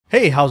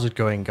Hey, how's it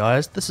going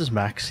guys? This is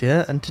Max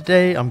here, and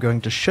today I'm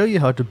going to show you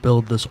how to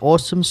build this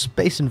awesome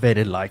Space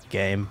Invader-like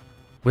game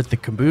with the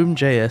Kaboom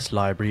JS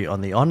library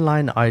on the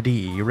online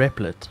IDE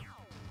Replit.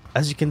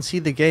 As you can see,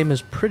 the game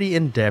is pretty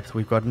in-depth.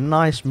 We've got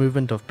nice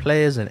movement of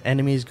players and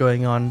enemies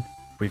going on.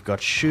 We've got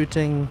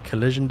shooting,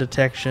 collision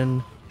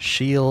detection,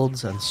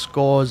 shields and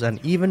scores, and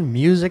even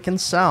music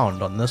and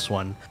sound on this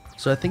one.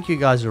 So I think you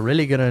guys are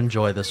really going to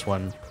enjoy this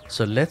one.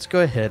 So let's go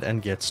ahead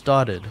and get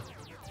started.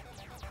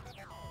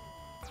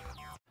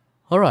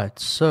 Alright,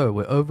 so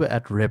we're over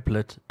at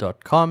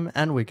replit.com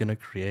and we're going to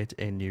create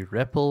a new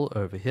REPL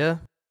over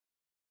here.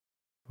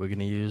 We're going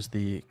to use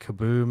the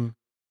Kaboom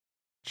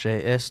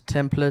JS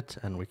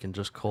template and we can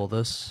just call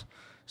this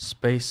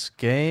space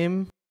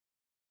game,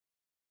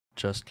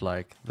 just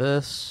like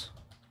this.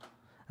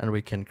 And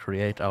we can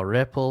create our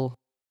REPL.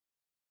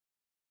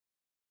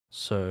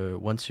 So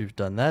once you've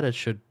done that, it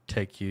should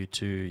take you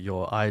to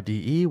your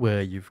IDE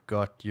where you've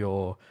got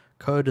your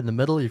code in the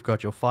middle, you've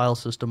got your file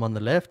system on the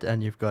left,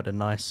 and you've got a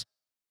nice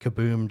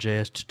Kaboom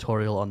JS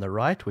tutorial on the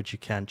right, which you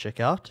can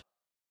check out.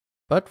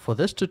 But for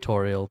this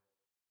tutorial,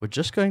 we're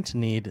just going to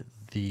need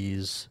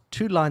these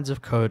two lines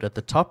of code. At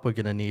the top, we're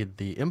going to need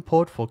the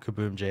import for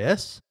Kaboom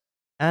JS,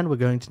 and we're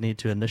going to need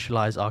to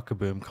initialize our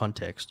Kaboom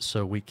context.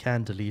 So we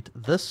can delete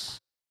this,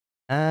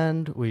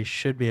 and we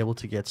should be able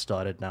to get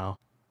started now.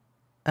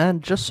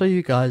 And just so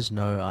you guys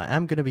know, I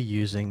am going to be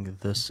using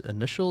this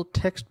initial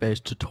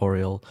text-based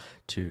tutorial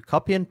to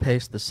copy and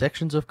paste the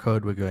sections of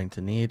code we're going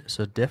to need.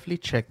 So definitely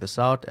check this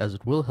out, as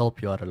it will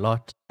help you out a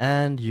lot.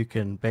 And you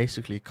can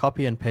basically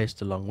copy and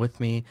paste along with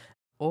me,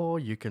 or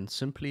you can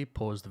simply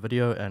pause the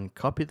video and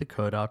copy the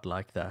code out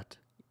like that.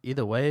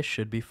 Either way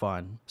should be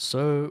fine.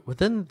 So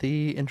within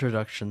the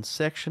introduction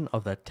section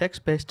of that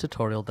text-based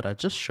tutorial that I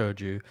just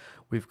showed you,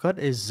 we've got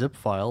a zip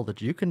file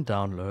that you can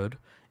download,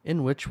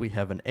 in which we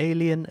have an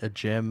alien, a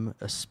gem,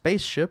 a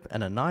spaceship,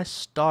 and a nice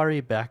starry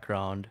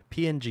background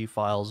PNG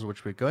files,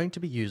 which we're going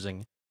to be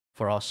using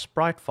for our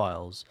sprite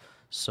files.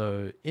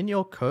 So in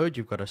your code,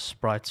 you've got a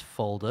sprites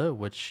folder,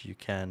 which you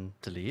can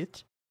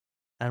delete.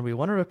 And we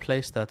want to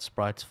replace that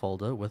sprites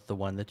folder with the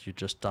one that you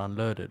just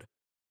downloaded.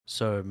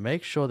 So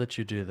make sure that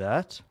you do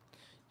that.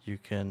 You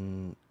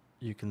can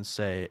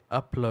say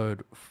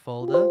upload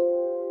folder.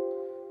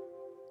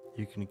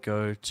 You can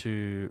go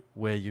to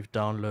where you've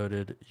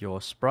downloaded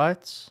your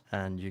sprites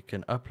and you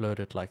can upload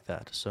it like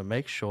that. So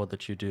make sure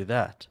that you do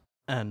that.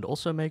 And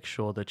also make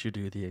sure that you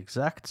do the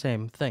exact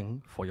same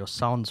thing for your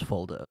sounds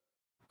folder.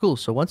 Cool,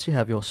 so once you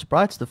have your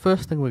sprites, the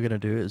first thing we're going to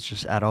do is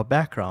just add our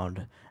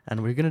background.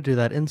 And we're going to do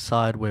that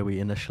inside where we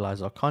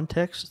initialize our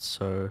context.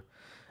 So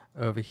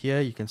over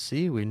here you can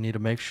see we need to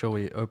make sure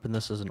we open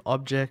this as an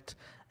object.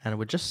 And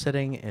we're just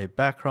setting a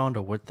background,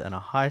 a width and a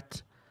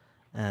height,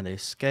 and a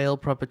scale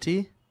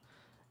property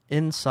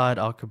inside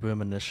our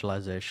Kaboom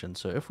initialization.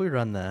 So if we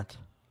run that,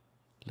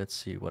 let's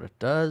see what it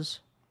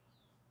does.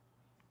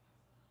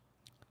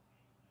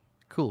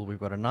 Cool, we've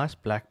got a nice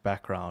black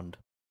background.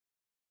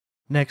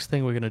 Next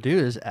thing we're going to do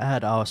is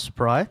add our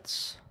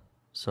sprites.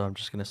 So I'm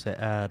just going to say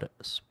add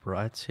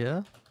sprites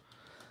here.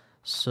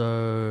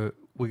 So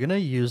we're going to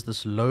use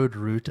this load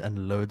root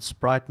and load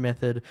sprite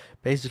method.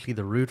 Basically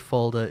the root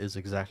folder is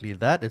exactly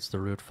that. It's the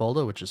root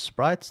folder, which is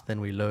sprites. Then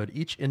we load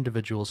each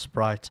individual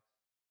sprite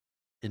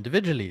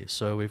individually.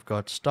 So we've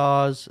got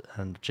stars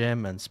and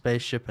gem and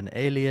spaceship and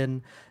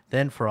alien.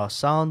 Then for our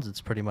sounds, it's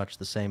pretty much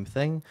the same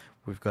thing.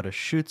 We've got a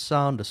shoot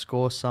sound, a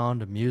score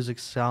sound, a music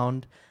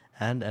sound,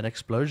 and an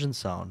explosion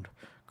sound.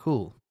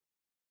 Cool.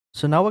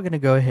 So now we're going to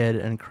go ahead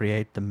and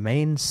create the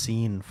main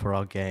scene for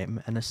our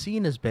game. And a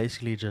scene is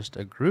basically just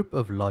a group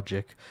of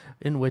logic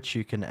in which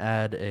you can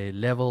add a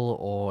level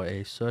or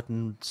a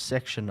certain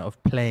section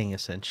of playing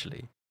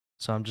essentially.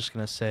 So I'm just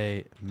going to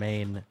say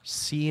main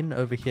scene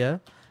over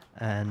here.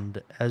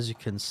 And as you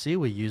can see,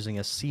 we're using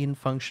a scene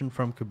function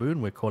from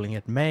Kaboom. We're calling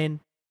it main.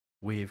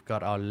 We've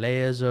got our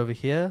layers over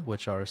here,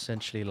 which are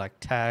essentially like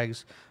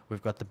tags.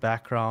 We've got the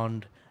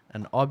background,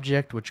 an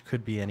object, which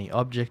could be any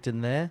object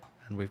in there.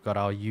 And we've got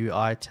our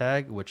UI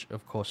tag, which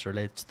of course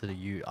relates to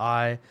the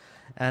UI.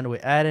 And we're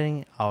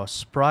adding our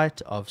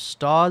sprite of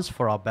stars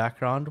for our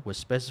background. We're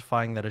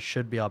specifying that it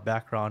should be our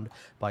background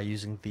by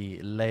using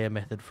the layer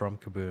method from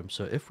Kaboom.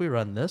 So if we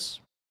run this,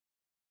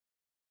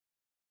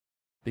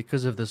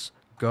 because of this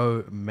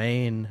go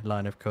main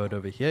line of code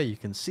over here, you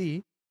can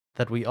see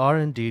that we are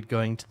indeed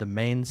going to the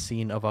main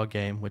scene of our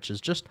game, which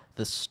is just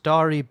the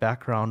starry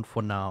background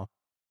for now.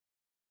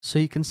 So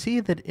you can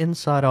see that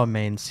inside our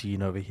main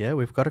scene over here,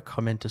 we've got a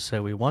comment to say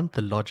we want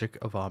the logic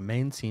of our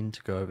main scene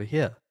to go over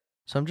here.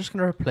 So I'm just going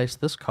to replace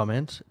this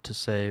comment to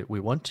say we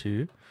want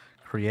to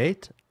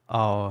create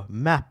our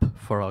map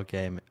for our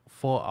game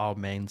for our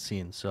main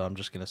scene. So I'm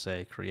just going to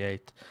say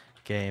create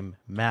game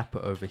map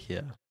over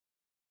here.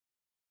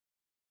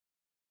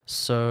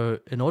 So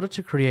in order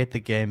to create the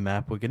game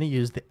map, we're going to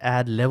use the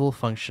add level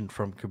function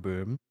from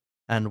Kaboom.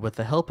 And with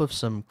the help of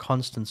some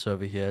constants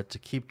over here to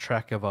keep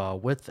track of our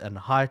width and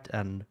height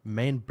and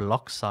main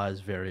block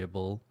size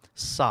variable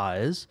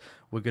size,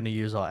 we're going to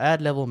use our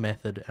add level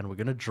method and we're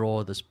going to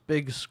draw this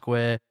big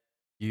square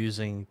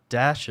using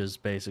dashes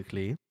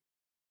basically,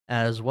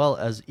 as well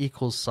as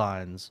equal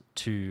signs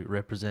to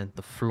represent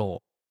the floor.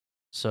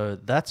 So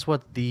that's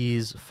what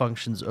these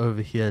functions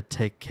over here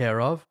take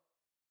care of.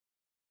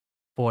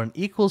 For an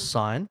equal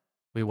sign,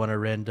 we want to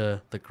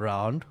render the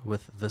ground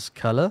with this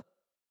color.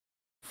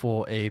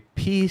 For a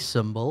P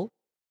symbol,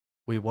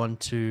 we want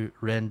to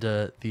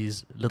render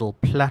these little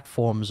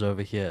platforms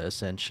over here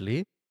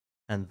essentially,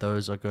 and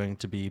those are going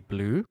to be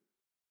blue.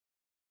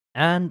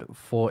 And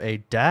for a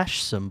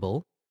dash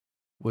symbol,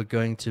 we're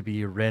going to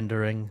be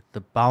rendering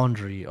the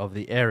boundary of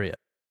the area.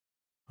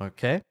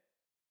 Okay,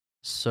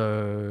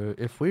 so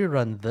if we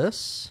run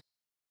this,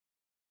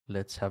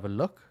 let's have a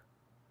look.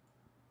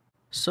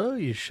 So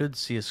you should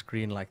see a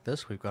screen like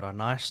this. We've got our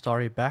nice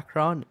starry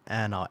background,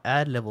 and our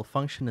add level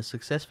function is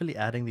successfully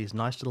adding these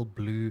nice little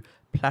blue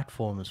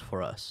platforms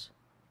for us.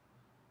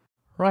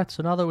 Right,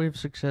 so now that we've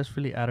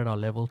successfully added our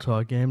level to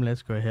our game,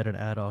 let's go ahead and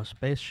add our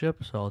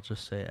spaceship. So I'll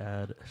just say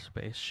add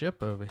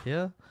spaceship over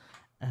here.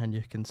 And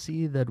you can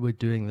see that we're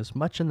doing this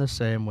much in the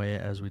same way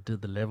as we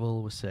did the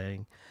level. We're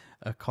saying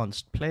a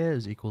const player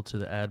is equal to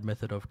the add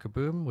method of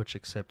Kaboom, which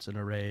accepts an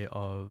array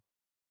of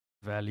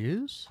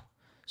values.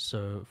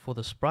 So for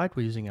the sprite,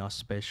 we're using our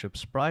spaceship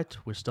sprite.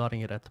 We're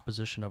starting it at the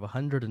position of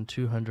 100 and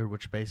 200,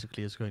 which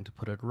basically is going to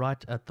put it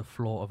right at the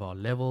floor of our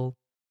level,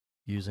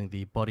 using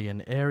the body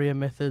and area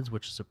methods,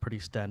 which is a pretty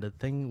standard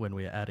thing when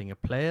we're adding a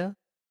player.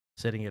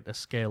 Setting it a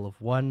scale of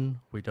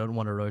 1. We don't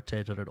want to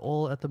rotate it at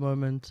all at the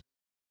moment.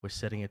 We're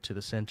setting it to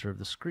the center of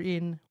the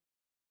screen.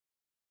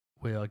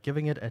 We are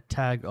giving it a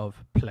tag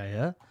of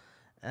player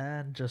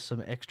and just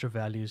some extra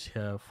values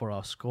here for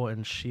our score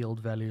and shield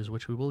values,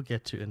 which we will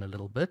get to in a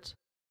little bit.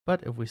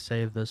 But if we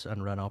save this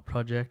and run our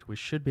project, we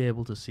should be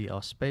able to see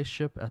our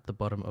spaceship at the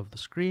bottom of the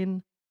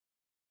screen.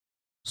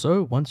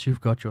 So once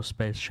you've got your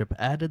spaceship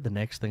added, the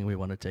next thing we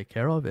want to take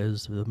care of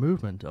is the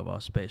movement of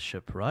our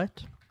spaceship,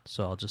 right?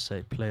 So I'll just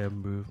say player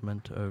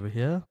movement over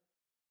here.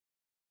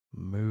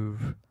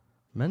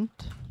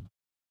 Movement.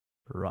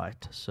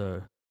 Right,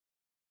 so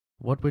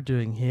what we're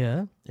doing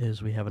here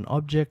is we have an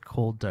object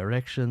called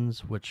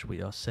directions, which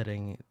we are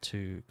setting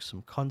to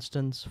some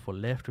constants. For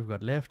left, we've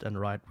got left, and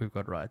right, we've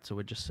got right. So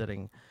we're just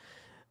setting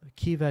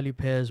key value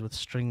pairs with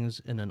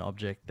strings in an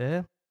object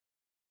there.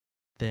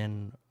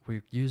 Then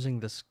we're using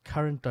this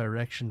current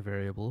direction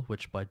variable,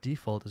 which by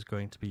default is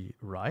going to be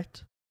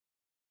right.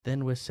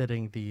 Then we're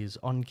setting these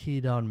on key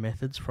down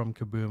methods from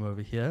Kaboom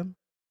over here,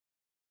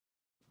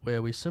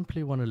 where we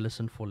simply want to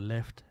listen for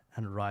left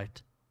and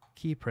right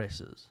key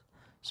presses.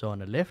 So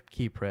on a left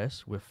key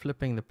press, we're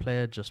flipping the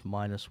player just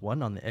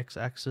 -1 on the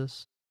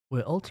x-axis.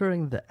 We're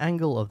altering the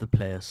angle of the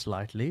player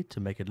slightly to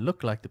make it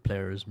look like the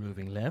player is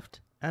moving left.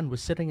 And we're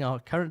setting our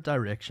current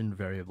direction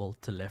variable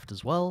to left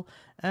as well.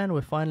 And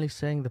we're finally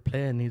saying the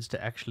player needs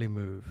to actually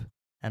move.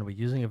 And we're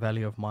using a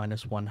value of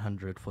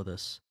 -100 for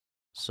this.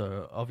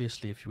 So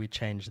obviously if we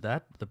change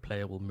that, the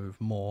player will move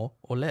more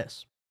or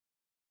less.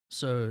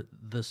 So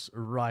this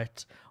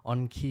right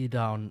on key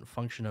down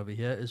function over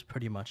here is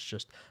pretty much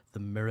just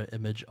the mirror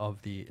image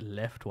of the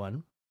left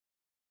one.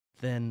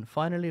 Then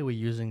finally we're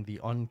using the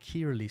on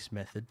key release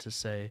method to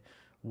say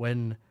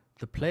when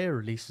the player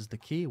releases the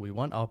key, we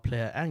want our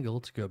player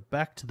angle to go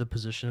back to the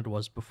position it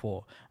was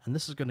before. And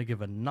this is going to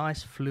give a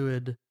nice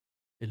fluid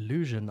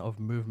illusion of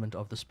movement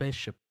of the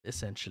spaceship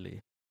essentially.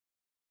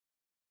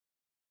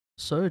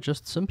 So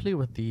just simply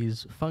with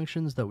these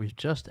functions that we've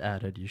just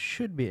added, you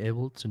should be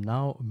able to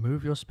now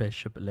move your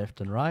spaceship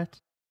left and right,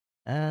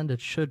 and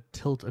it should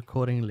tilt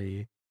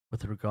accordingly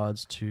with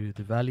regards to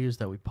the values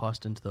that we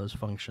passed into those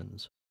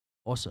functions.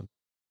 Awesome.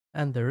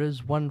 And there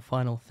is one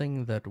final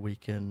thing that we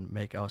can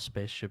make our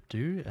spaceship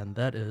do, and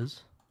that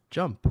is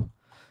jump.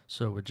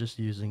 So we're just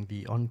using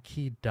the on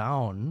key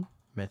down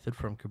method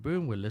from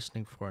Kaboom. We're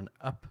listening for an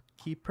up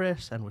key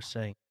press, and we're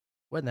saying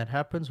when that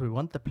happens, we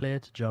want the player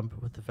to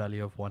jump with the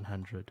value of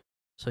 100.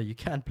 So you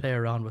can play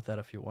around with that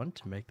if you want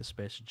to make the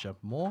spaceship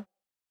jump more.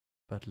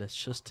 But let's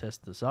just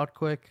test this out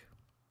quick.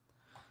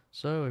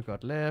 So we've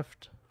got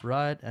left,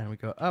 right, and we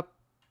go up,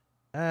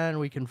 and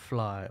we can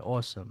fly.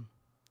 Awesome.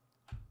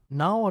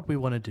 Now what we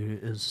want to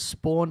do is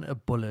spawn a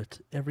bullet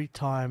every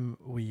time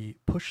we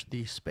push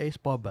the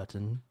spacebar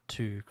button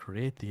to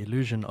create the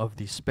illusion of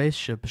the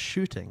spaceship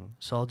shooting.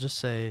 So I'll just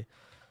say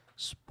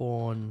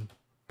spawn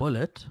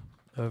bullet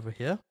over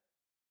here.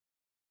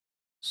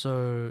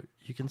 So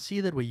you can see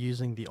that we're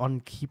using the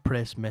on key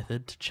press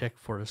method to check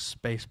for a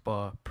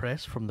spacebar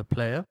press from the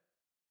player.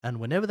 And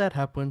whenever that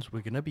happens,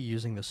 we're going to be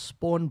using the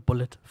spawn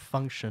bullet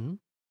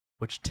function,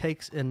 which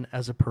takes in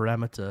as a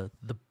parameter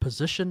the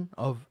position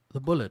of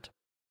the bullet,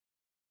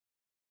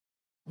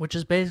 which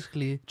is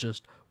basically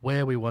just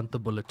where we want the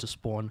bullet to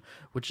spawn,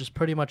 which is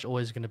pretty much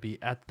always going to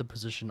be at the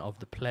position of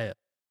the player.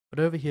 But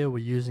over here, we're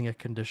using a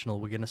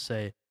conditional. We're going to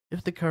say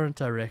if the current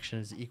direction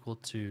is equal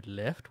to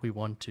left, we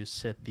want to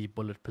set the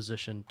bullet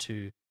position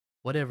to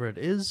whatever it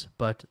is,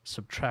 but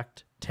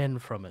subtract 10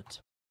 from it.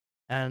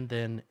 And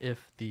then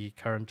if the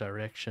current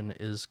direction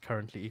is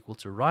currently equal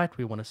to right,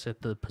 we want to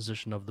set the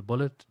position of the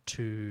bullet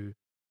to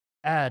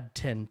add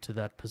 10 to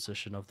that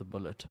position of the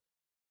bullet.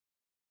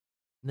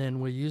 Then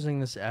we're using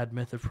this add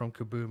method from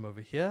Kaboom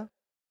over here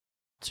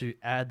to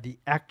add the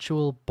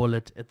actual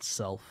bullet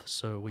itself.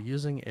 So we're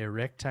using a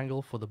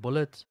rectangle for the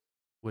bullet.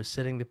 We're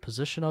setting the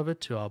position of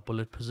it to our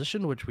bullet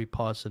position, which we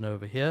pass in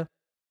over here.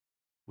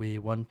 We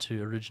want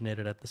to originate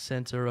it at the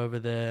center over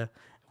there.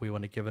 We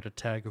want to give it a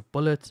tag of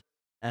bullet.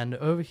 And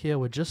over here,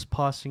 we're just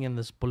passing in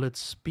this bullet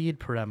speed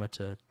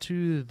parameter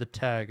to the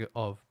tag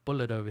of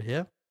bullet over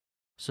here.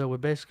 So we're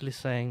basically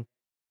saying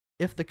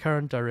if the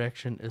current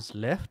direction is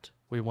left,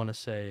 we want to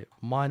say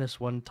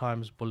 -1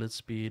 times bullet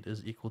speed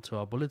is equal to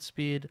our bullet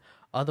speed.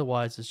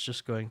 Otherwise, it's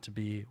just going to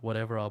be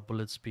whatever our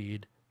bullet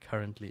speed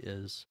currently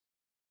is.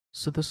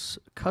 So this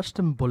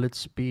custom bullet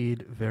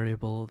speed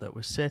variable that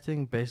we're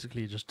setting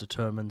basically just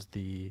determines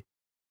the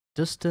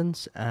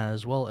distance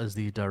as well as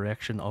the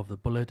direction of the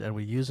bullet, and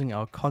we're using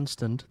our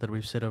constant that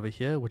we've set over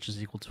here, which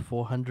is equal to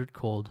 400,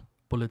 called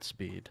bullet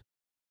speed.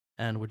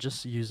 And we're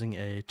just using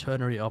a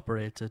ternary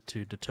operator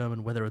to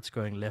determine whether it's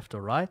going left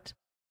or right,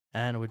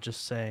 and we're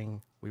just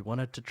saying we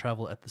want it to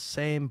travel at the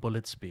same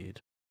bullet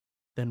speed.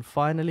 Then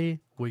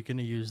finally, we're going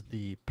to use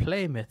the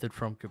play method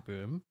from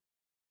Kaboom,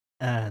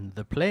 and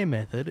the play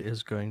method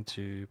is going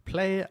to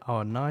play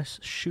our nice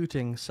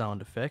shooting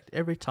sound effect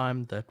every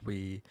time that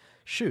we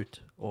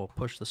shoot or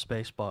push the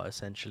spacebar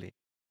essentially.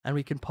 And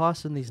we can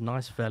pass in these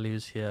nice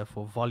values here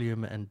for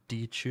volume and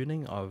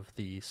detuning of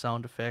the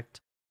sound effect,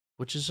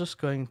 which is just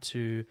going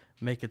to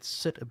make it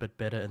sit a bit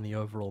better in the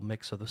overall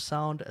mix of the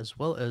sound, as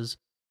well as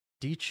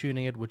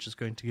detuning it, which is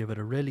going to give it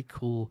a really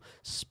cool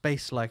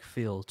space-like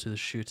feel to the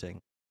shooting.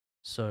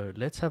 So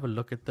let's have a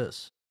look at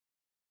this.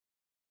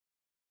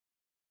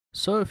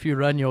 So if you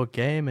run your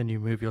game and you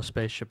move your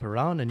spaceship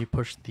around and you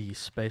push the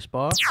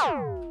spacebar,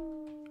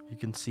 you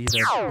can see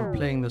that we're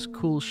playing this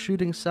cool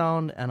shooting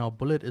sound and our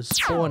bullet is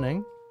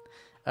spawning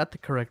at the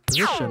correct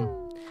position.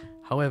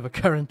 However,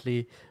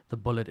 currently the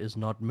bullet is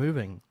not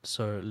moving.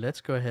 So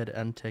let's go ahead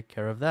and take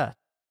care of that.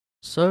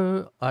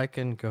 So I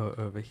can go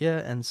over here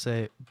and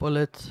say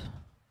bullet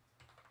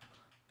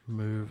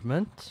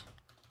movement.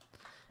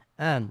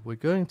 And we're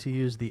going to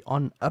use the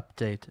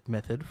onUpdate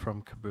method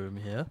from Kaboom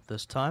here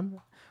this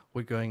time.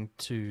 We're going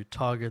to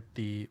target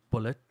the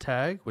bullet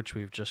tag, which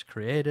we've just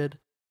created.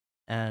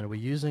 And we're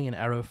using an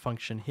arrow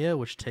function here,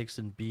 which takes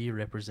in B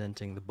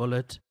representing the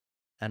bullet.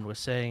 And we're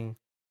saying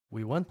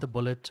we want the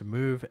bullet to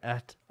move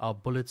at our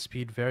bullet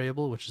speed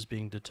variable, which is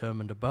being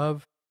determined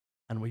above.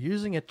 And we're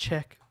using a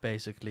check,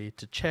 basically,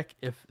 to check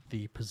if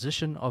the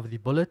position of the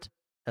bullet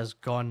has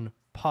gone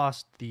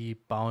past the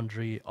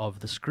boundary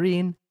of the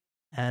screen.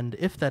 And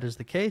if that is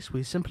the case,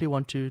 we simply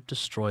want to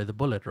destroy the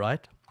bullet,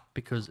 right?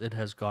 Because it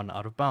has gone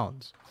out of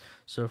bounds.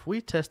 So if we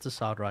test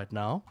this out right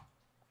now,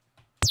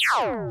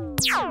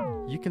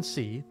 you can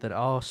see that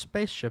our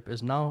spaceship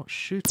is now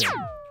shooting.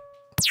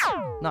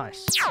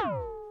 Nice.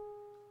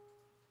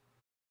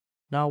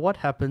 Now what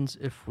happens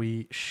if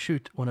we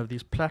shoot one of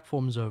these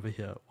platforms over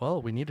here?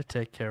 Well, we need to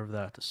take care of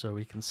that. So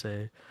we can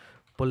say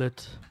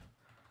bullet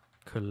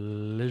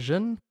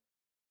collision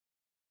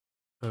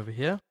over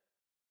here.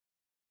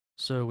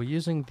 So we're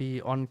using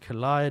the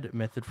onCollide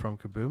method from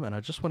Kaboom, and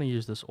I just want to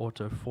use this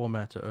auto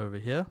formatter over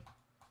here.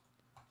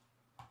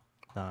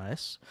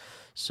 Nice.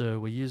 So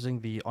we're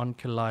using the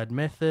onCollide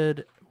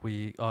method.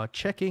 We are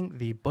checking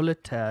the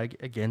bullet tag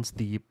against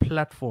the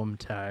platform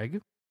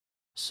tag.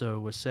 So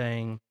we're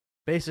saying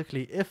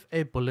basically if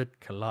a bullet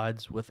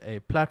collides with a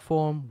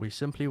platform, we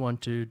simply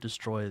want to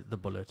destroy the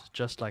bullet,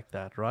 just like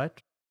that,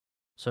 right?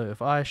 So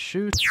if I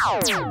shoot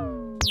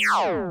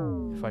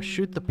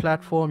the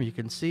platform, you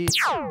can see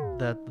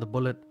that the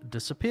bullet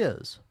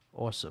disappears.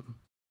 Awesome.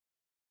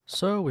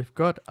 So we've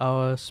got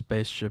our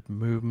spaceship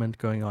movement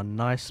going on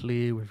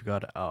nicely, we've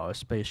got our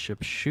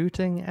spaceship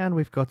shooting, and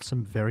we've got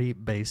some very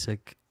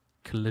basic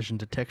collision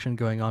detection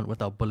going on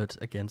with our bullets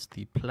against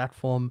the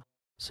platform.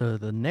 So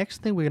the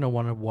next thing we're going to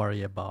want to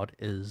worry about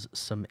is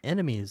some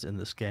enemies in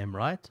this game,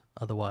 right?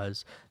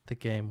 Otherwise, the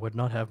game would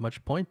not have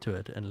much point to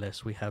it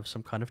unless we have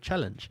some kind of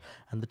challenge.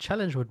 And the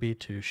challenge would be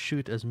to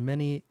shoot as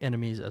many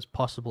enemies as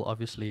possible,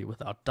 obviously,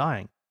 without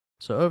dying.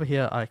 So over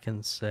here, I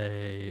can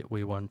say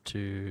we want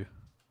to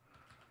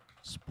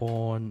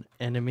spawn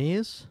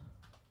enemies.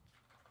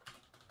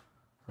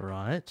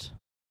 Right.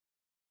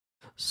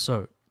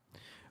 So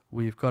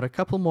we've got a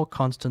couple more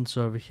constants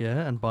over here,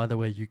 and by the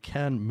way, you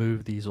can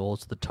move these all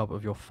to the top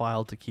of your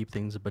file to keep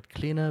things a bit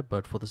cleaner,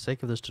 but for the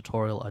sake of this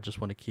tutorial, I just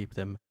want to keep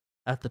them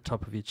at the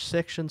top of each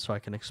section so I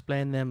can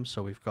explain them.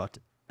 So we've got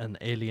an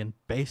alien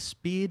base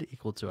speed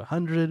equal to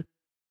 100.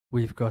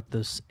 We've got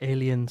this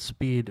alien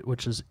speed,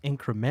 which is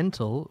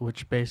incremental,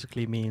 which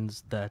basically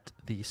means that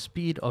the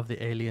speed of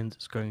the aliens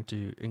is going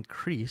to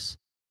increase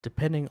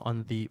depending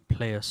on the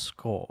player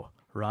score,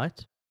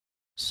 right?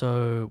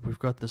 So we've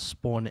got the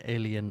spawn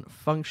alien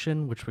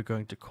function, which we're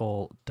going to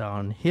call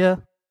down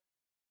here.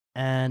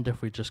 And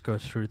if we just go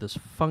through this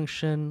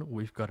function,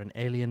 we've got an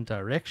alien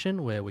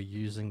direction where we're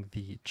using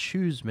the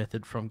choose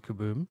method from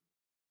Kaboom,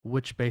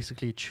 which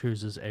basically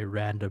chooses a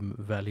random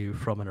value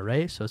from an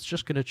array. So it's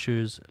just going to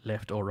choose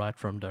left or right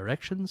from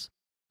directions.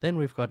 Then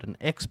we've got an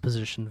X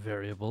position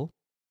variable,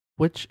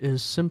 which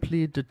is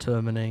simply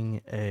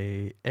determining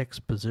a X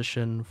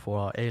position for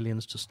our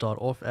aliens to start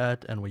off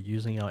at, and we're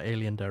using our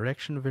alien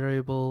direction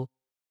variable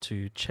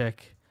to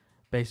check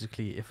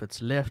basically if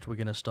it's left, we're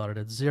going to start it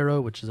at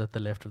 0, which is at the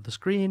left of the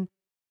screen.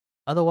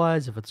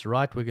 Otherwise, if it's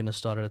right, we're going to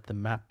start it at the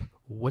map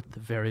width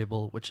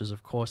variable, which is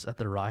of course at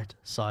the right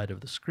side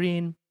of the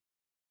screen.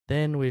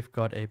 Then we've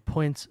got a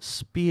points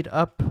speed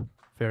up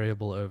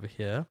variable over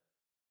here,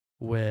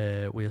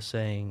 where we're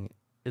saying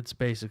it's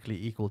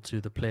basically equal to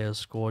the player's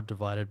score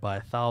divided by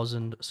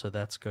 1,000, so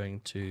that's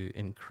going to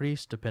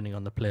increase depending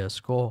on the player's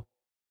score.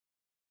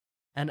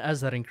 And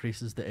as that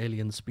increases, the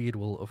alien speed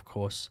will of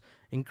course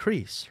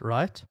increase,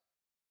 right?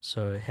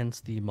 So hence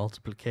the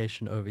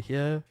multiplication over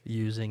here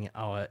using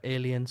our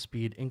alien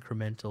speed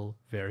incremental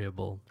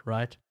variable,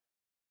 right?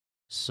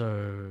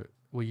 So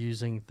we're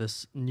using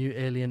this new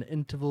alien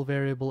interval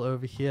variable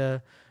over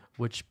here,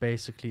 which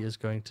basically is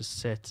going to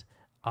set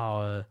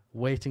our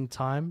waiting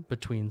time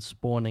between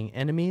spawning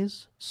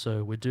enemies.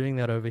 So we're doing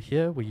that over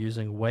here. We're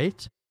using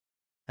wait,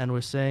 and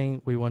we're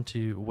saying we want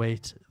to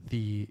wait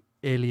the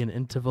alien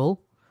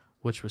interval,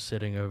 which we're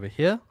setting over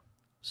here.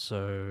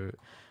 So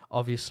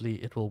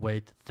obviously it will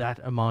wait that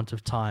amount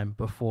of time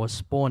before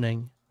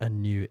spawning a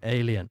new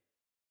alien.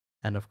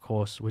 And of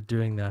course, we're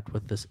doing that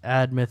with this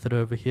add method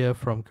over here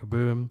from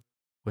Kaboom.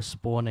 We're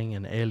spawning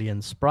an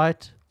alien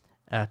sprite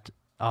at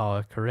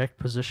our correct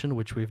position,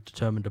 which we've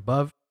determined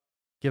above,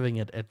 giving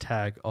it a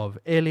tag of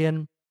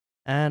alien.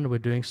 And we're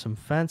doing some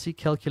fancy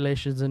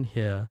calculations in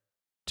here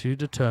to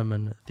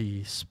determine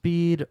the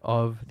speed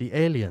of the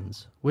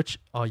aliens, which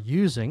are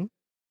using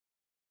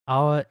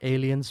our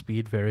alien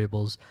speed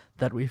variables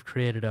that we've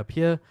created up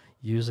here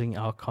using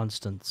our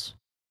constants.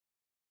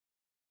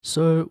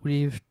 So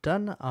we've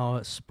done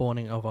our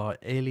spawning of our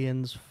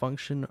aliens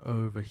function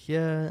over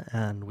here,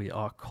 and we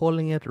are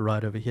calling it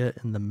right over here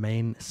in the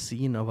main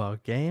scene of our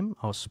game,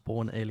 our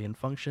spawn alien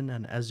function.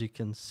 And as you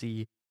can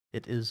see,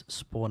 it is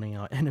spawning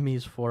our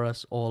enemies for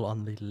us all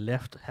on the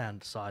left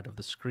hand side of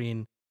the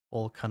screen,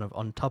 all kind of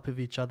on top of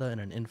each other in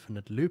an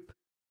infinite loop.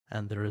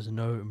 And there is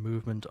no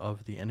movement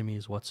of the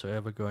enemies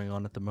whatsoever going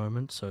on at the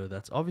moment, so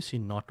that's obviously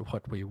not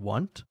what we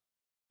want.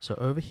 So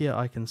over here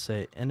I can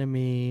say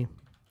enemy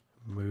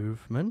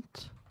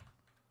movement,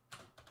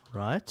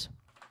 right?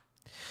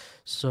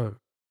 So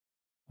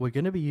we're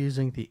going to be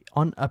using the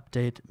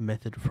onUpdate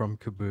method from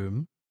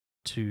Kaboom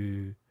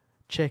to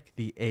check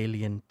the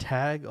alien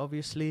tag,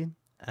 obviously,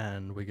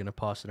 and we're going to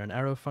pass it an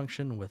arrow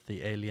function with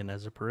the alien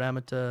as a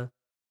parameter,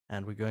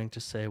 and we're going to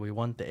say we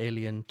want the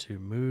alien to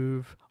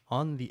move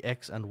on the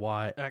X and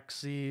Y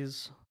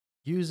axes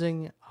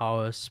using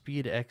our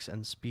speed X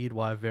and speed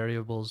Y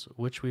variables,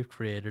 which we've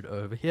created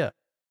over here.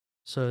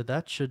 So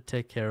that should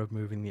take care of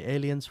moving the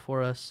aliens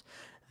for us.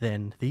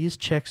 Then these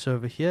checks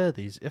over here,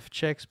 these if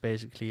checks,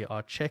 basically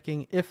are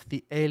checking if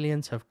the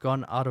aliens have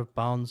gone out of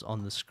bounds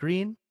on the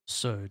screen.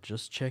 So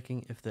just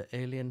checking if the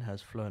alien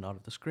has flown out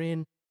of the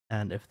screen.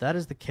 And if that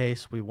is the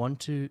case, we want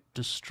to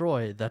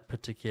destroy that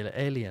particular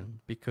alien,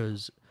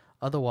 because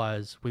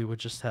otherwise we would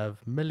just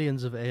have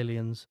millions of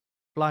aliens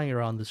flying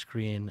around the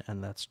screen,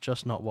 and that's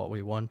just not what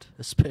we want,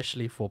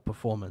 especially for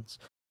performance.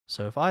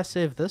 So if I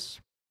save this,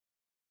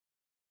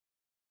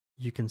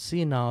 you can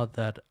see now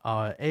that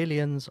our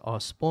aliens are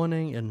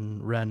spawning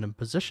in random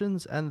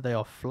positions and they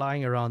are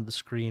flying around the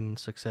screen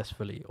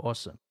successfully.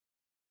 Awesome.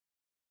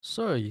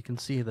 So you can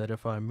see that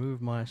if I move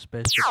my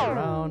spaceship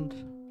around,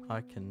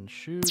 I can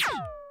shoot.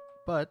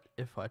 But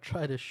if I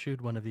try to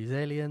shoot one of these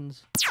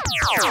aliens,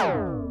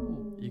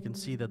 you can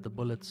see that the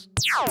bullets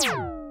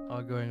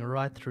are going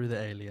right through the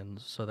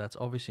aliens. So that's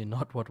obviously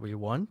not what we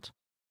want.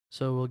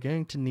 So we're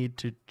going to need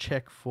to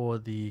check for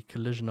the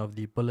collision of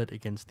the bullet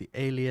against the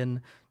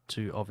alien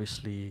to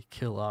obviously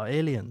kill our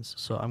aliens.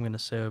 So I'm going to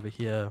say over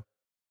here,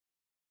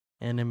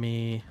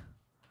 enemy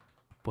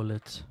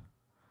bullet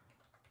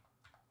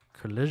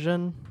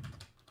collision,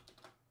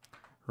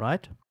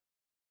 right?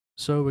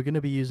 So we're going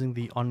to be using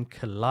the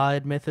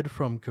onCollide method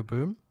from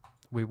Kaboom.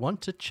 We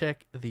want to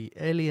check the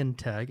alien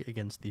tag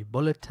against the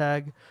bullet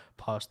tag,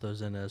 pass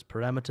those in as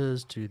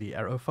parameters to the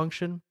arrow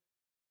function.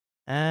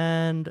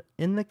 And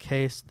in the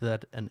case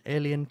that an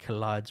alien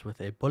collides with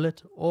a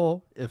bullet,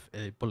 or if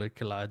a bullet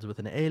collides with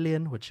an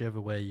alien, whichever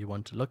way you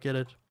want to look at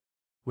it,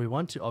 we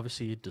want to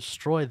obviously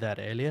destroy that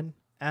alien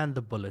and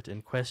the bullet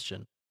in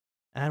question.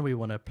 And we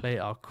want to play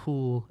our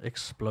cool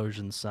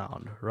explosion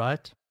sound,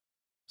 right?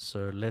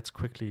 So let's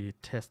quickly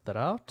test that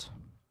out.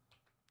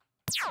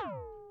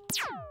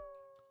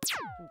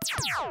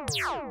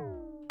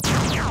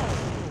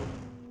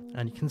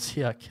 And you can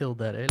see I killed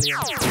that alien.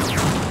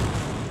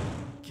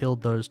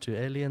 Killed those two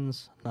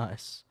aliens.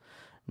 Nice.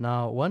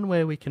 Now, one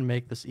way we can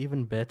make this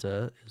even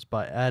better is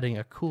by adding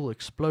a cool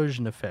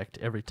explosion effect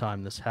every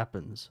time this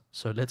happens.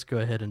 So let's go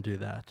ahead and do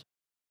that.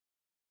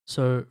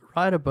 So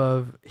right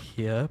above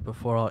here,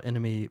 before our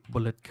enemy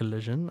bullet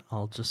collision,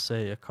 I'll just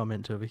say a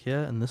comment over here,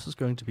 and this is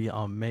going to be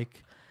our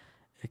make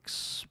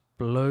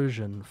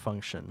explosion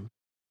function.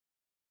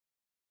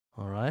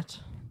 All right.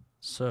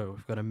 So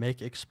we've got a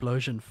make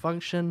explosion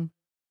function.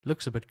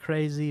 Looks a bit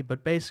crazy,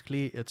 but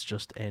basically it's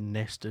just a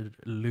nested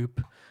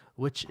loop,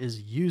 which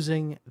is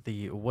using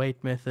the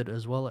wait method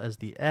as well as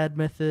the add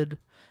method.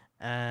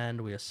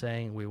 And we are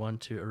saying we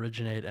want to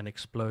originate an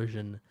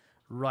explosion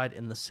right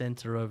in the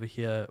center over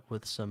here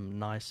with some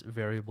nice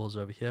variables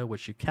over here,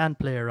 which you can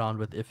play around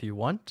with if you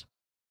want.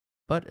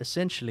 But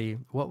essentially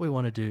what we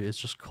want to do is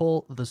just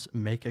call this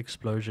make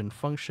explosion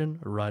function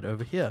right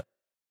over here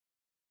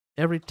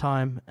every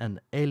time an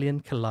alien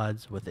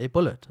collides with a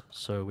bullet.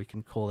 So we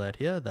can call that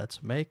here,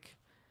 that's make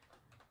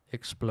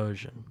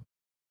explosion.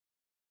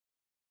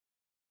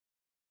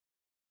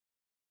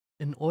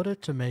 In order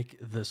to make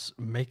this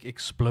make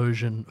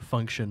explosion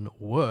function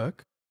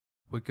work,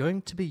 we're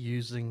going to be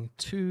using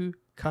two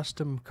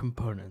custom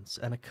components.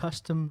 And a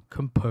custom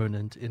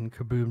component in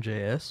Kaboom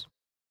JS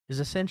is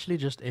essentially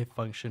just a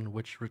function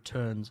which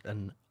returns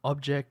an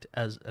object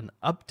as an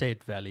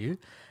update value,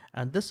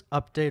 and this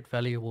update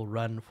value will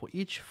run for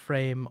each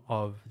frame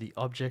of the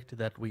object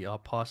that we are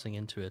passing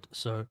into it.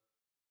 So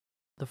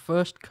the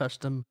first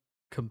custom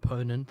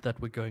component that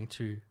we're going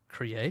to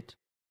create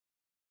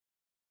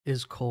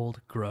is called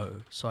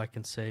grow. So I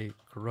can say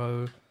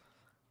grow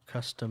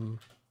custom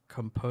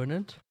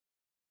component,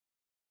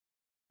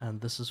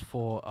 and this is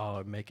for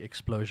our make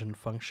explosion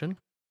function.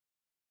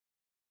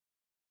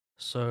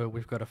 So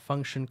we've got a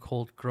function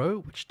called grow,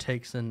 which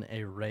takes in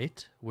a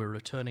rate. We're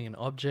returning an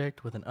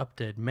object with an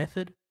update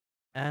method,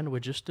 and we're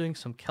just doing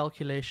some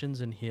calculations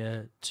in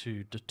here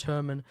to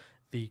determine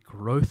the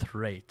growth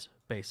rate,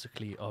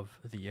 basically, of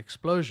the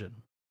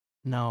explosion.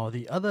 Now,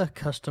 the other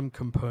custom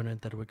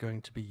component that we're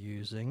going to be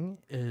using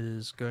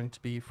is going to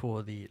be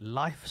for the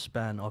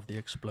lifespan of the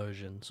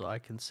explosion. So I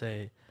can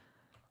say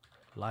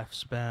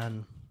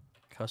lifespan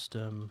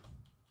custom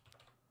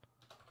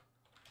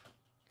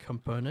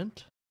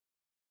component.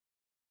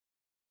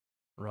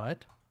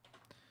 Right,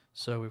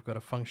 so we've got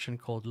a function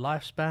called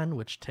lifespan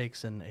which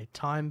takes in a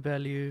time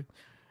value,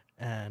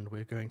 and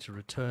we're going to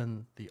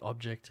return the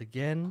object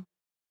again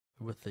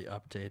with the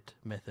update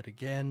method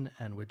again,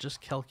 and we're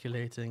just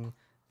calculating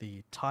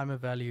the timer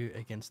value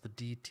against the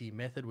DT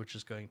method, which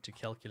is going to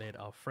calculate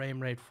our frame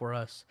rate for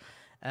us.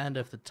 And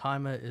if the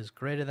timer is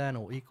greater than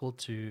or equal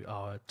to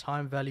our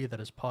time value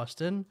that is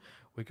passed in,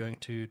 we're going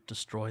to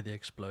destroy the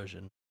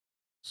explosion.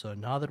 So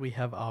now that we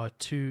have our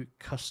two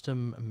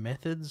custom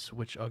methods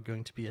which are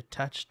going to be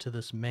attached to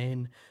this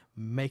main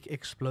make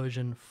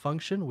explosion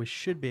function, we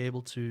should be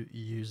able to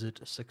use it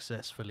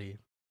successfully.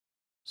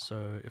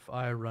 So if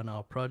I run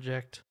our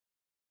project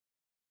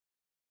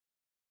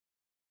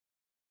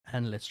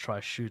and let's try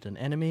shoot an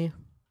enemy.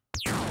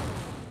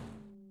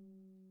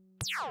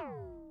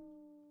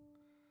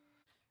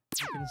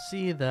 You can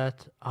see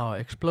that our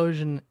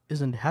explosion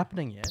isn't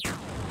happening yet,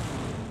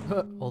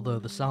 although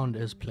the sound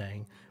is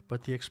playing.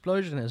 But the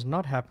explosion is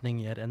not happening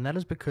yet, and that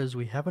is because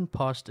we haven't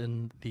passed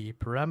in the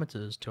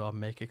parameters to our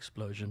make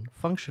explosion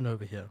function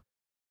over here.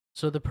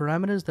 So the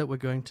parameters that we're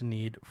going to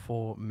need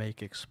for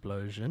make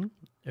explosion,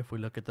 if we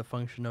look at the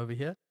function over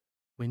here,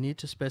 we need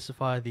to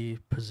specify the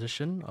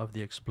position of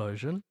the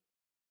explosion,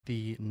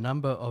 the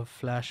number of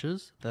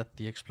flashes that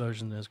the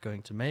explosion is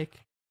going to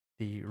make,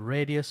 the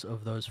radius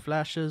of those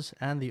flashes,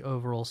 and the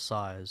overall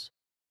size.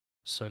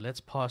 So let's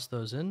pass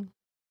those in.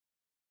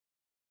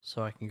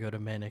 So I can go to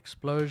main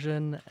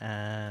explosion,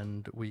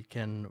 and we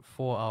can,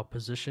 for our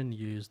position,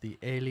 use the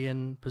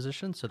alien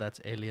position. So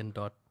that's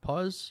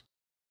alien.pos.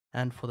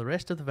 And for the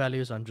rest of the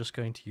values, I'm just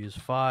going to use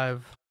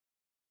 5.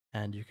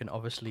 And you can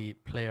obviously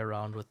play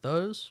around with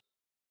those.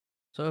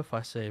 So if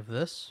I save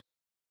this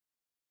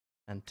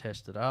and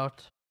test it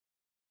out,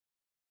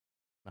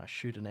 I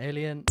shoot an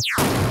alien.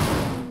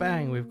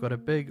 Bang, we've got a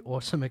big,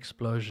 awesome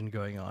explosion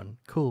going on.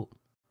 Cool.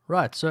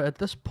 Right, so at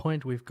this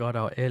point we've got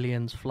our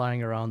aliens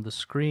flying around the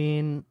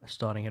screen,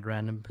 starting at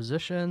random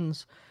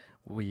positions.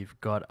 We've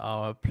got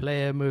our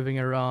player moving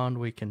around.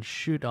 We can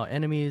shoot our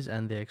enemies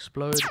and they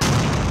explode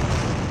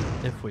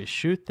if we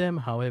shoot them.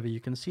 However, you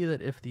can see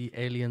that if the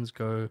aliens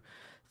go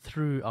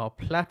through our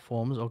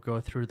platforms or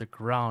go through the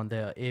ground,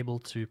 they are able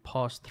to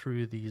pass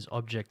through these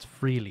objects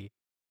freely,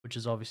 which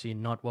is obviously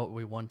not what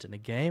we want in a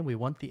game. We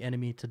want the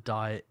enemy to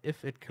die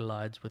if it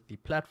collides with the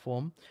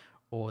platform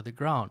or the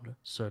ground.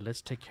 So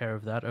let's take care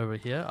of that over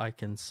here. I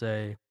can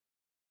say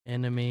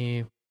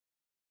enemy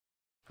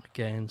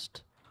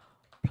against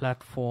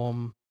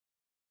platform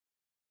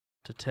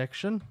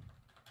detection.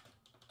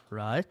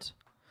 Right.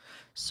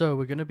 So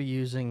we're going to be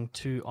using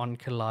two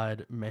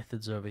onCollide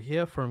methods over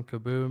here from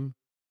Kaboom.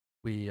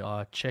 We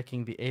are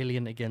checking the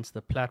alien against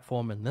the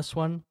platform in this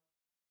one.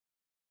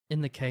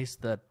 In the case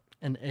that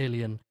an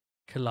alien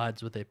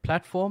collides with a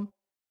platform,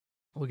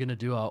 we're going to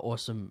do our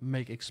awesome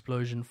make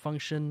explosion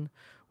function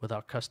with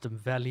our custom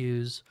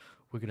values.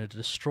 We're going to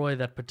destroy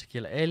that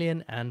particular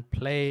alien and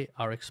play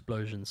our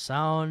explosion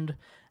sound.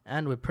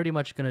 And we're pretty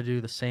much going to do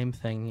the same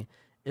thing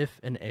if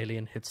an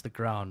alien hits the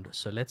ground.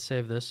 So let's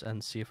save this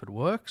and see if it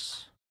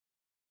works.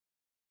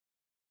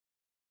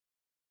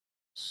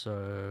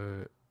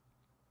 So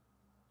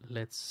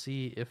let's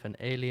see if an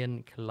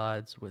alien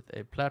collides with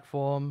a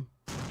platform.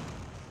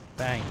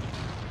 Bang.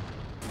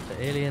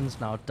 The aliens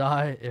now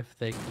die if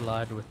they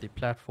collide with the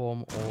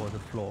platform or the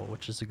floor,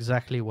 which is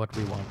exactly what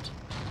we want.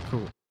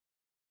 Cool.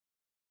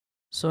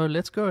 So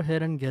let's go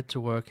ahead and get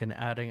to work in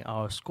adding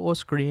our score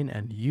screen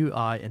and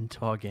UI into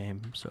our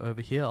game. So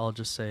over here, I'll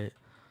just say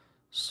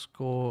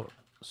score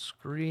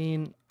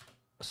screen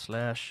 /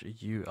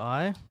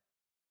 UI.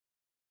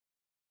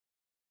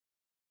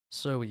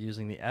 So we're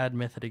using the add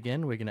method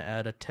again. We're going to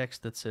add a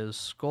text that says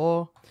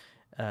score.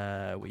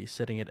 We're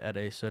setting it at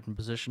a certain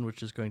position,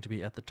 which is going to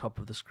be at the top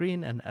of the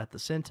screen and at the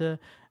center.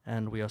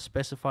 And we are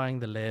specifying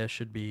the layer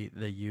should be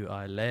the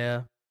UI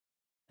layer.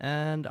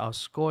 And our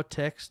score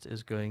text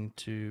is going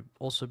to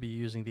also be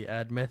using the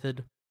add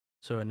method.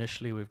 So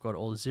initially we've got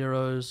all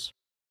zeros.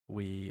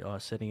 We are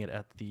setting it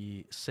at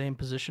the same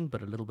position,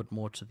 but a little bit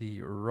more to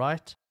the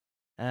right.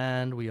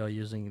 And we are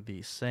using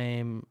the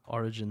same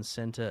origin,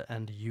 center,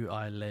 and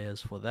UI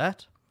layers for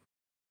that.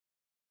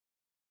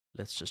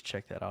 Let's just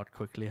check that out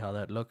quickly, how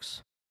that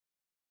looks.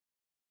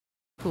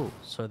 Cool,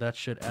 so that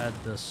should add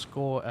the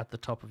score at the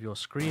top of your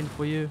screen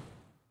for you.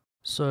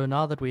 So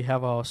now that we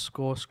have our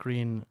score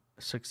screen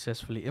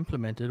successfully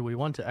implemented, we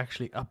want to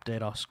actually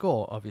update our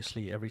score,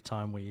 obviously, every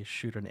time we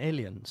shoot an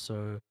alien.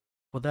 So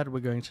for that, we're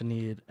going to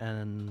need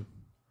an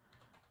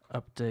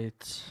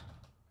update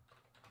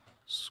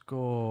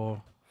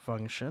score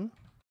function.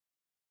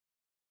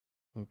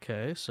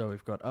 Okay, so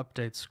we've got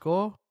update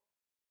score,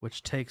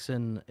 which takes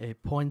in a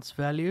points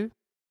value.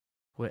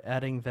 We're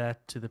adding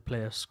that to the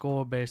player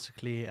score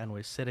basically, and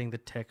we're setting the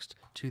text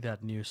to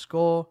that new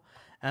score.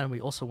 And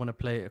we also want to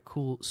play a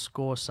cool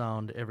score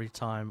sound every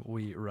time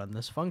we run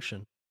this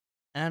function.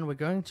 And we're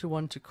going to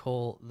want to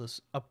call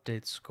this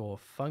update score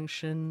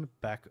function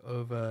back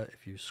over.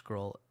 If you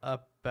scroll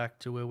up back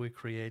to where we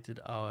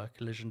created our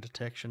collision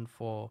detection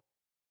for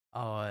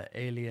our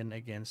alien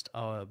against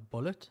our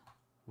bullet,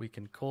 we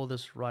can call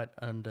this right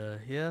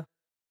under here.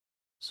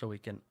 So we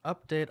can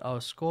update our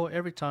score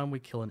every time we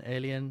kill an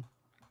alien.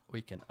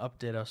 We can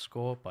update our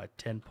score by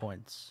 10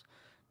 points.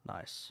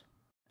 Nice.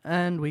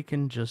 And we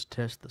can just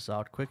test this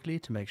out quickly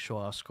to make sure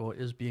our score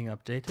is being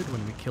updated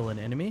when we kill an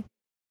enemy.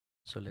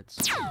 So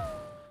let's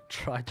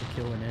try to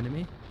kill an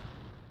enemy.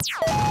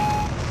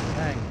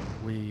 Bang!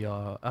 We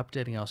are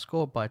updating our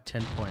score by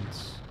 10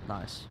 points.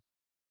 Nice.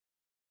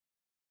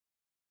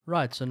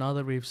 Right, so now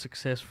that we've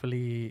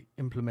successfully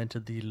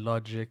implemented the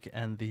logic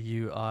and the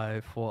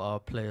UI for our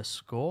player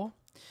score,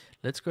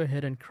 let's go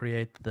ahead and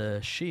create the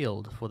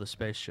shield for the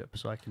spaceship.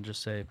 So I can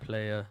just say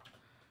player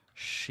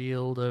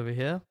shield over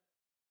here.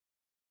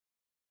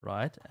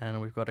 Right,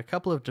 and we've got a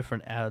couple of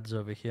different adds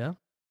over here.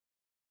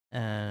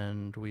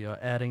 And we are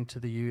adding to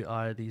the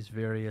UI these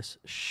various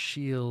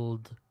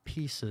shield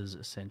pieces,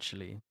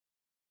 essentially.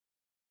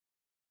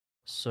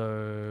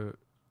 So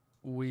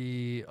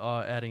we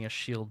are adding a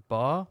shield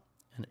bar,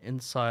 an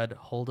inside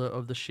holder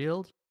of the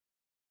shield,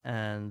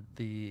 and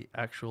the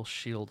actual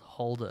shield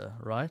holder,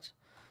 right?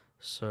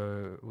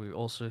 So we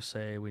also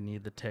say we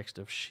need the text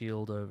of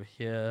shield over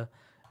here.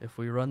 If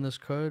we run this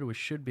code, we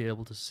should be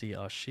able to see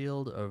our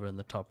shield over in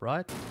the top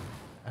right.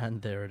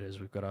 And there it is.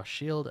 We've got our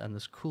shield and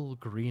this cool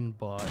green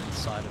bar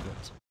inside of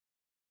it.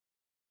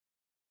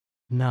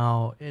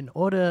 Now, in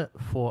order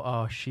for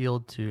our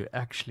shield to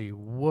actually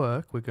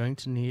work, we're going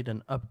to need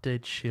an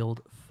update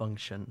shield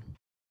function.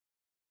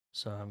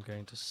 So I'm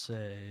going to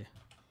say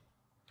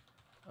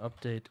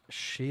update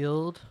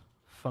shield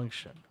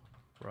function,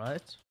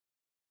 right?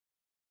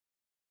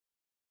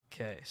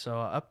 Okay, so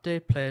our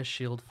update player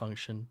shield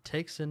function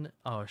takes in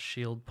our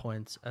shield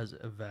points as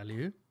a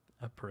value,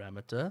 a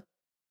parameter,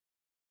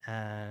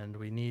 and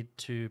we need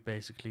to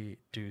basically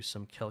do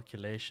some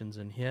calculations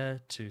in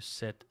here to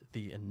set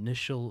the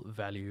initial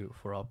value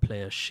for our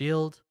player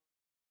shield.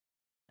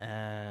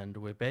 And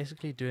we're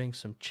basically doing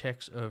some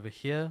checks over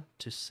here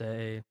to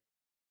say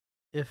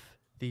if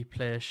the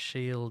player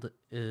shield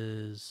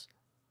is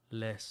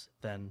less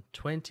than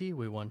 20,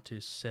 we want to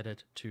set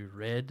it to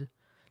red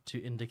to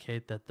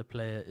indicate that the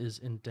player is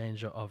in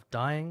danger of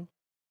dying.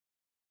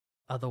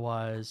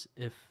 Otherwise,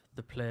 if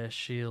the player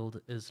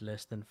shield is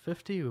less than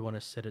 50, we want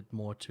to set it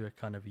more to a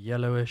kind of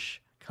yellowish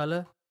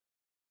color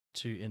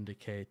to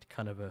indicate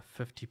kind of a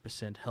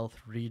 50%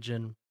 health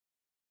region.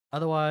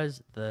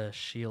 Otherwise, the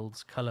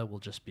shield's color will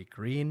just be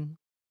green.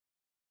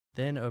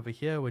 Then over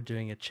here, we're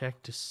doing a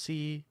check to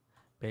see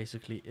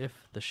basically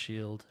if the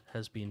shield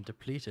has been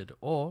depleted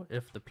or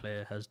if the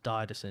player has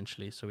died,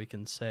 essentially. So we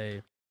can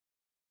say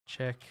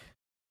check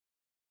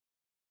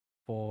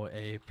for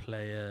a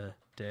player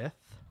death.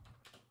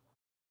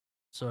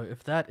 So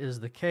if that is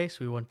the case,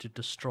 we want to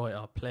destroy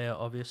our player,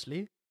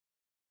 obviously.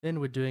 Then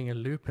we're doing a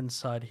loop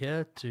inside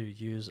here to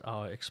use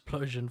our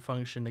explosion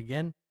function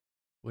again.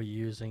 We're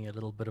using a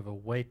little bit of a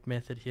wait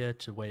method here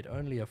to wait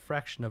only a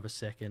fraction of a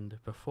second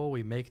before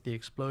we make the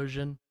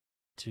explosion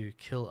to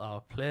kill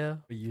our player.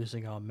 We're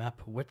using our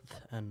map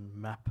width and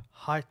map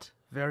height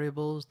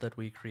variables that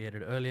we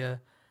created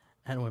earlier,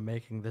 and we're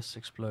making this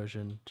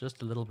explosion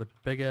just a little bit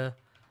bigger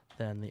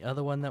than the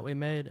other one that we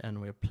made,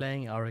 and we're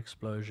playing our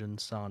explosion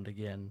sound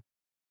again.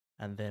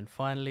 And then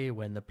finally,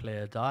 when the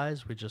player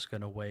dies, we're just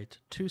going to wait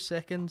 2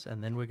 seconds,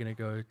 and then we're going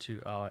to go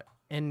to our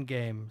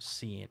endgame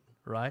scene,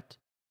 right?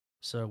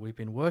 So we've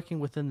been working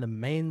within the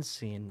main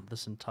scene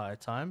this entire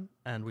time,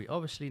 and we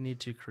obviously need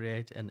to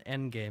create an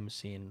endgame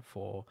scene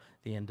for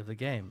the end of the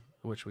game,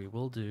 which we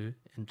will do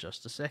in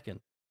just a second.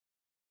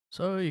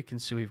 So you can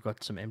see we've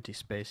got some empty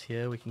space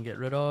here we can get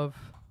rid of.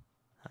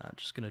 I'm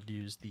just going to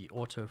use the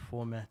auto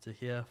formatter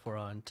here for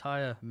our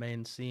entire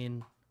main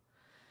scene.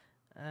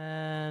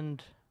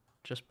 And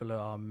just below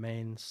our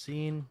main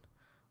scene,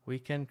 we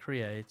can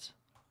create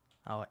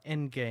our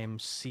endgame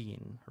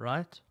scene,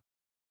 right?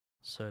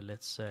 So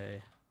let's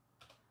say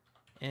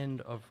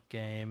end of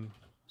game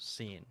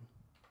scene.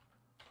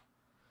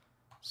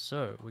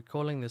 So we're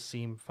calling the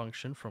scene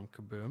function from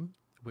Kaboom.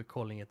 We're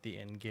calling it the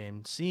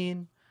endgame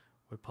scene.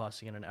 We're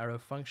passing in an arrow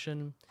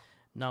function.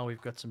 Now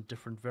we've got some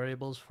different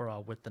variables for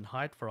our width and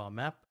height for our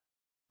map.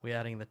 We're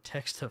adding the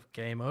text of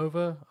game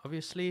over,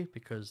 obviously,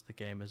 because the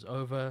game is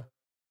over.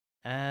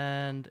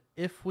 And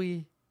if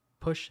we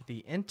push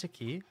the enter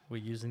key,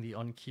 we're using the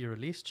on key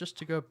release just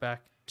to go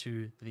back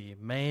to the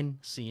main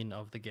scene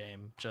of the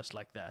game, just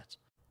like that.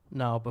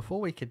 Now, before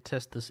we can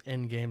test this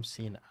endgame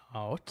scene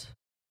out,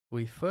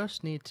 we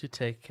first need to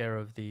take care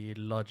of the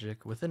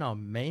logic within our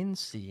main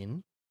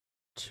scene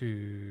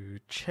to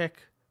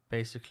check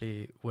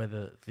basically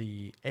whether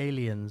the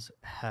aliens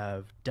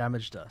have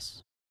damaged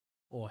us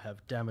or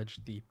have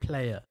damaged the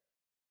player.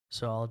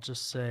 So I'll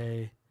just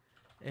say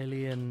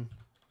alien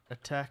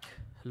attack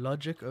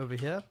logic over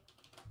here.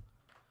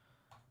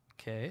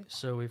 Okay,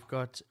 so we've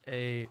got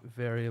a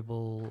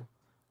variable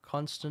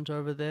constant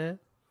over there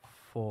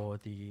for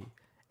the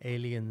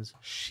alien's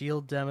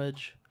shield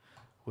damage,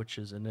 which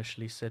is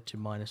initially set to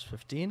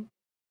 -15.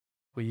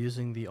 We're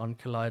using the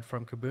onCollide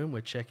from Kaboom.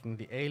 We're checking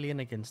the alien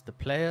against the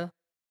player.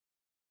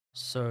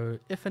 So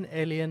if an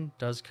alien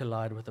does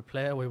collide with a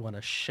player, we want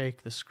to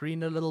shake the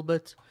screen a little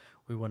bit.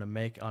 We want to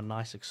make our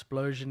nice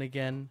explosion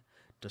again,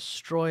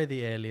 destroy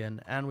the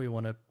alien, and we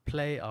want to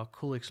play our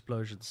cool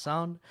explosion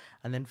sound.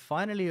 And then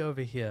finally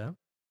over here,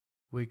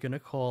 we're going to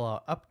call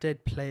our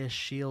update player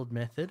shield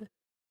method,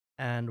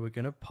 and we're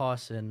going to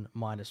pass in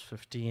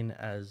 -15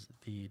 as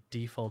the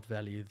default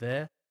value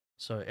there.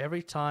 So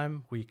every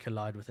time we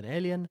collide with an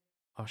alien,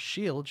 our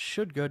shield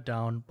should go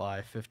down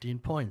by 15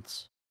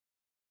 points.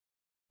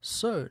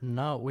 So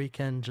now we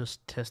can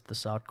just test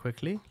this out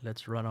quickly.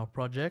 Let's run our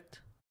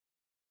project.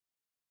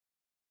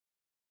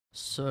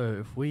 So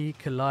if we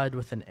collide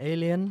with an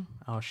alien,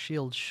 our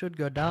shield should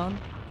go down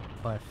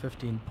by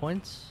 15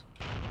 points.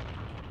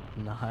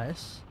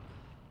 Nice.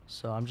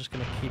 So I'm just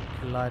going to keep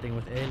colliding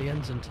with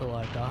aliens until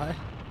I die.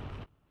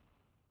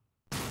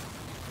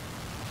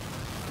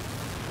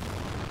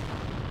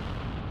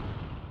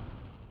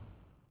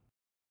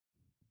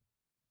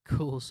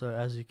 Cool, so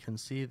as you can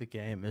see, the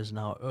game is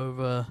now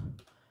over.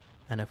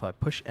 And if I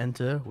push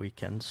enter, we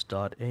can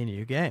start a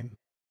new game.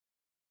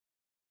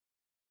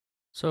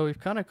 So we've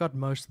kind of got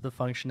most of the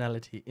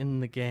functionality in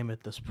the game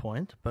at this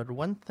point, but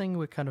one thing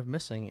we're kind of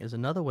missing is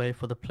another way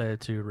for the player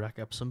to rack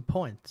up some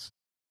points.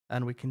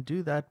 And we can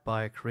do that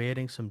by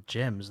creating some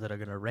gems that are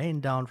going to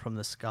rain down from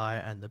the sky,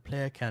 and the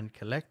player can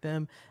collect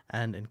them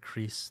and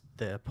increase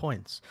their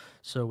points.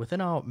 So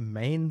within our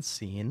main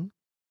scene,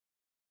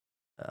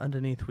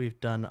 underneath we've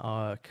done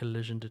our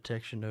collision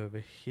detection over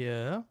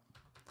here.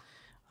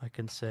 I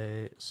can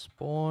say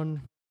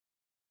spawn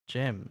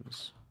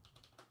gems.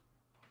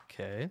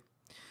 Okay.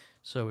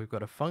 So we've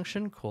got a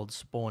function called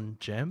spawn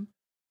gem,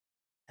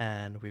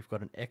 and we've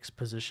got an X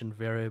position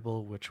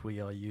variable which we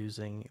are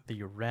using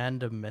the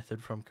random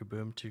method from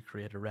Kaboom to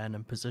create a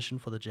random position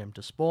for the gem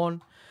to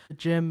spawn. The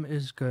gem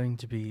is going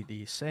to be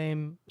the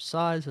same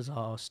size as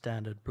our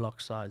standard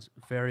block size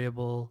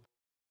variable,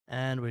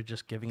 and we're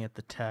just giving it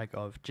the tag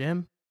of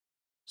gem.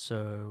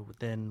 So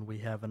then we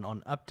have an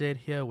on update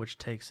here which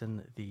takes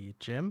in the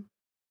gem,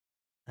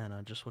 and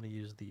I just want to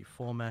use the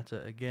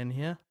formatter again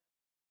here.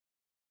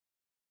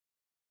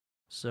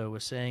 So we're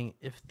saying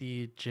if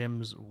the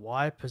gem's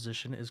Y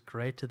position is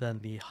greater than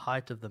the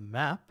height of the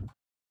map,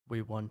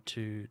 we want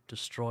to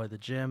destroy the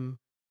gem.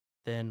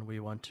 Then we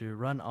want to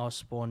run our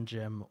spawn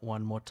gem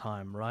one more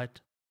time,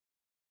 right?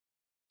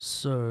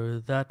 So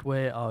that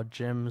way our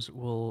gems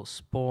will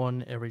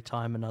spawn every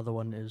time another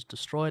one is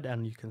destroyed.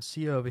 And you can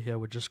see over here,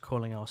 we're just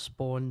calling our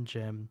spawn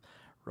gem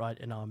right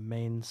in our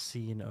main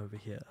scene over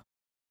here.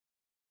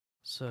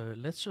 So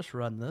let's just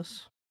run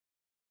this.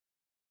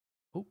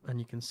 Oh, and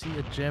you can see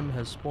a gem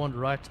has spawned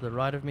right to the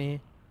right of me,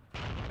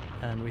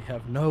 and we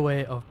have no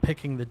way of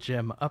picking the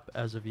gem up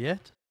as of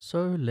yet.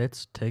 So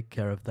let's take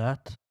care of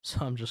that.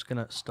 So I'm just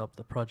going to stop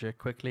the project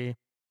quickly.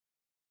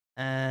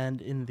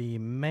 And in the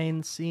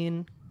main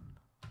scene,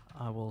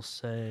 I will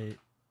say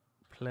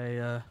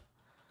player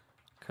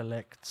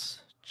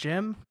collects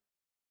gem.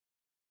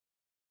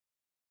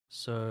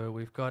 So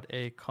we've got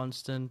a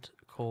constant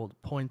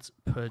called points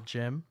per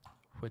gem,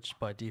 which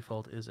by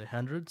default is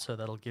 100, so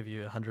that'll give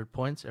you 100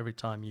 points every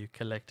time you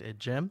collect a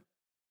gem.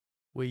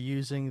 We're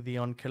using the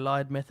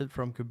onCollide method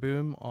from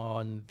Kaboom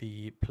on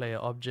the player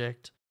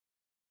object,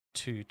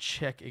 to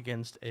check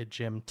against a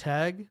gem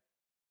tag.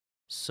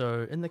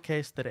 So in the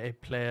case that a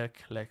player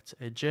collects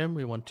a gem,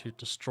 we want to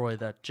destroy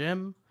that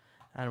gem,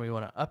 and we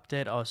want to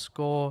update our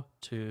score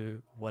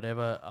to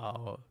whatever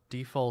our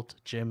default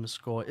gem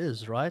score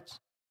is, right?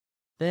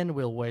 Then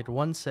we'll wait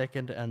 1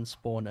 second and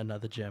spawn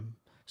another gem.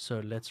 So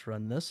let's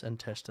run this and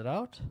test it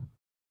out.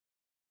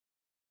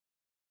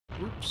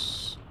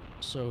 Oops.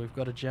 So we've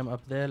got a gem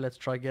up there. Let's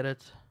try get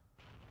it.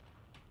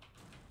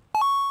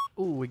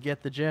 Ooh, we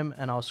get the gem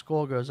and our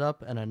score goes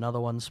up and another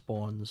one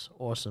spawns.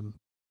 Awesome.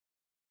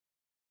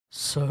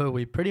 So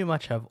we pretty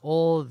much have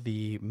all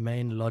the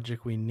main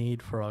logic we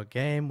need for our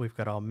game. We've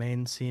got our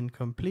main scene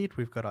complete.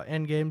 We've got our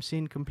end game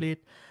scene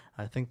complete.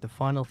 I think the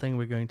final thing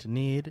we're going to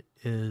need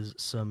is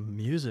some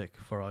music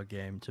for our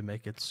game to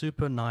make it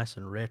super nice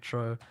and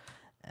retro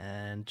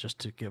and just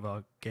to give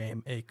our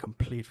game a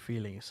complete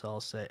feeling. So I'll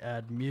say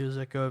add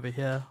music over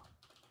here.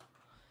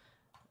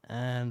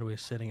 And we're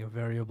setting a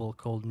variable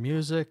called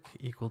music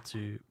equal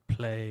to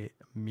play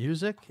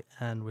music,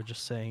 and we're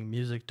just saying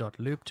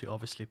music.loop to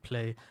obviously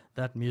play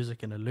that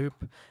music in a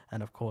loop.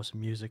 And of course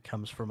music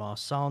comes from our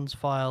sounds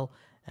file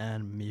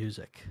and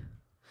music.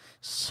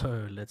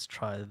 So let's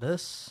try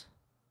this.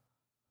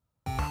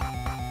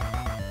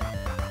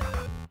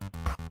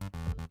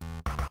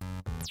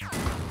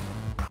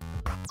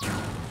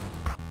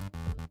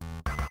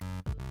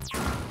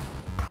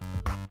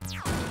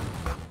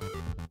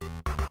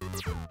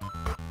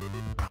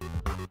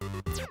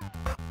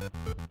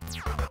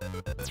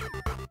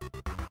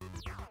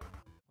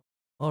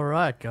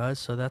 Alright guys,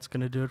 so that's going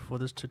to do it for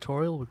this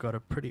tutorial. We've got a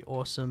pretty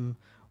awesome,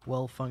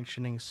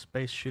 well-functioning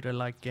space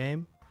shooter-like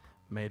game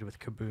made with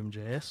Kaboom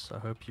JS. I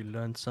hope you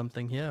learned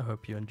something here. I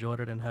hope you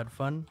enjoyed it and had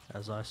fun,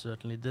 as I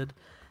certainly did.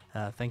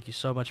 Thank you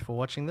so much for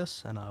watching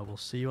this, and I will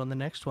see you on the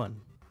next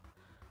one.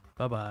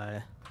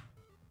 Bye-bye.